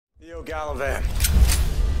Theo Galavan.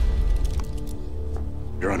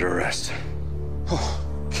 You're under arrest. Oh,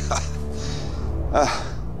 God.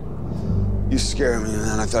 You scared me,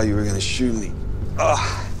 man. I thought you were gonna shoot me.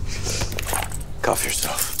 Cuff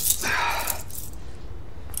yourself.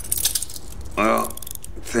 Well,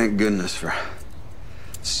 thank goodness for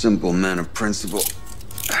simple men of principle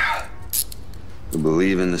who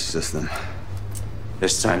believe in the system.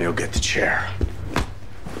 This time you'll get the chair.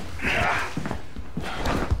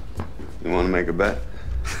 You want to make a bet?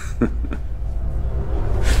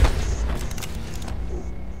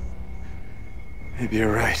 Maybe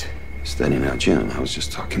you're right. Steady now, Jim. I was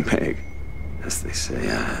just talking big. As they say,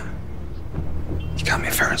 you got me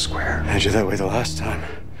fair and square. I had you that way the last time.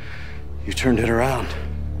 You turned it around.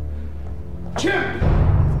 Jim!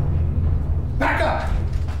 Back up!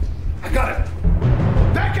 I got it.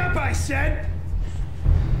 Back up, I said!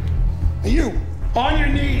 And you, on your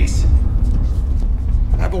knees!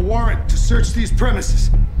 I have a warrant to search these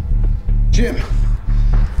premises. Jim,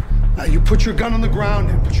 now you put your gun on the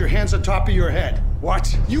ground and put your hands on top of your head.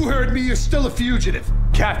 What? You heard me, you're still a fugitive.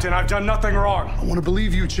 Captain, I've done nothing wrong. I want to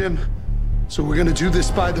believe you, Jim. So we're gonna do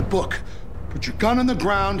this by the book. Put your gun on the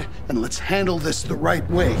ground and let's handle this the right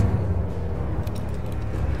way.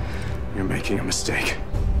 You're making a mistake.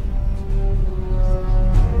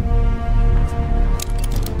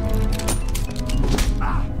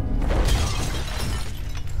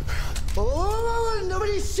 Oh,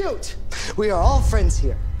 nobody shoot! We are all friends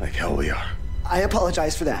here. Like hell we are. I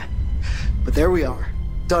apologize for that. But there we are.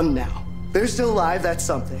 Done now. They're still alive, that's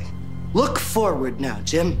something. Look forward now,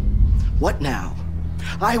 Jim. What now?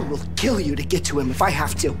 I will kill you to get to him if I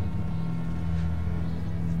have to.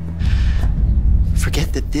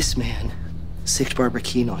 Forget that this man sicked Barbara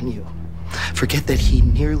Keene on you. Forget that he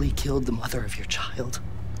nearly killed the mother of your child.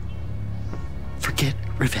 Forget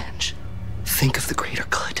revenge. Think of the greater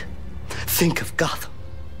good. Think of Gotham.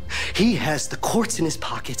 He has the courts in his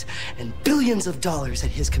pocket and billions of dollars at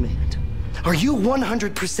his command. Are you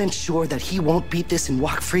 100% sure that he won't beat this and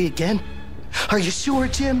walk free again? Are you sure,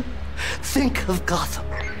 Jim? Think of Gotham.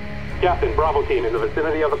 Captain, Bravo team in the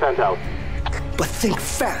vicinity of the penthouse. But think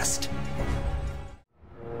fast.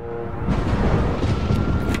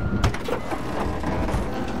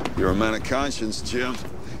 You're a man of conscience, Jim.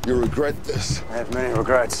 You'll regret this. I have many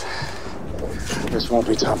regrets. This won't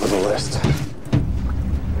be top of the list.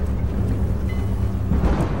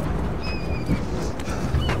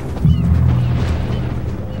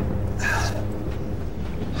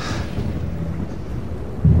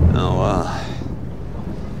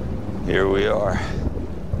 Here we are.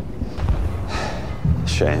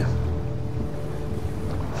 Shame.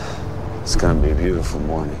 It's gonna be a beautiful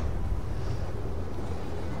morning.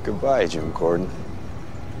 Goodbye, Jim Gordon.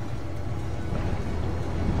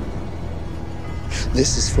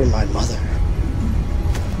 This is for my mother.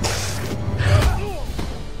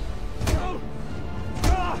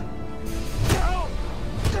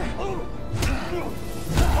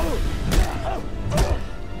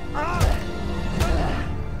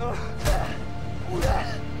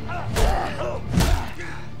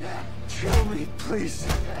 Kill me, please.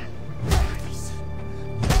 Please.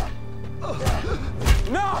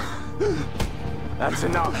 No! That's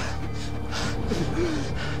enough.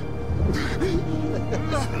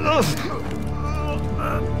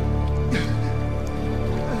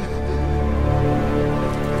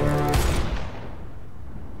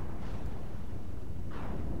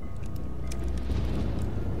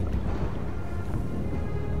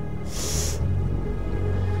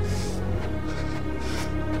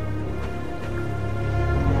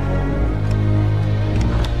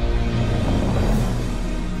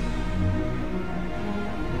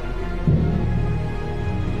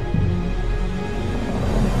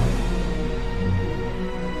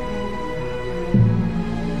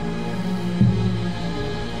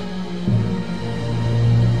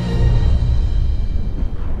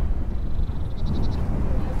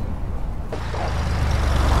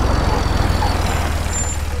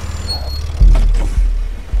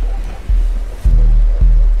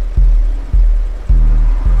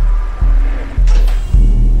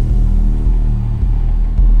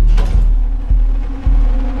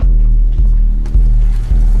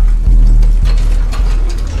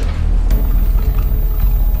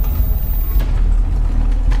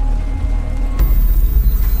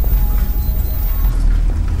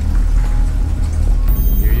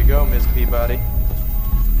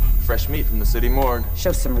 Fresh meat from the city morgue.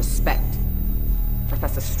 Show some respect.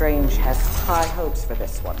 Professor Strange has high hopes for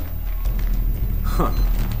this one. Huh.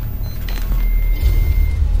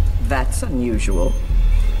 That's unusual.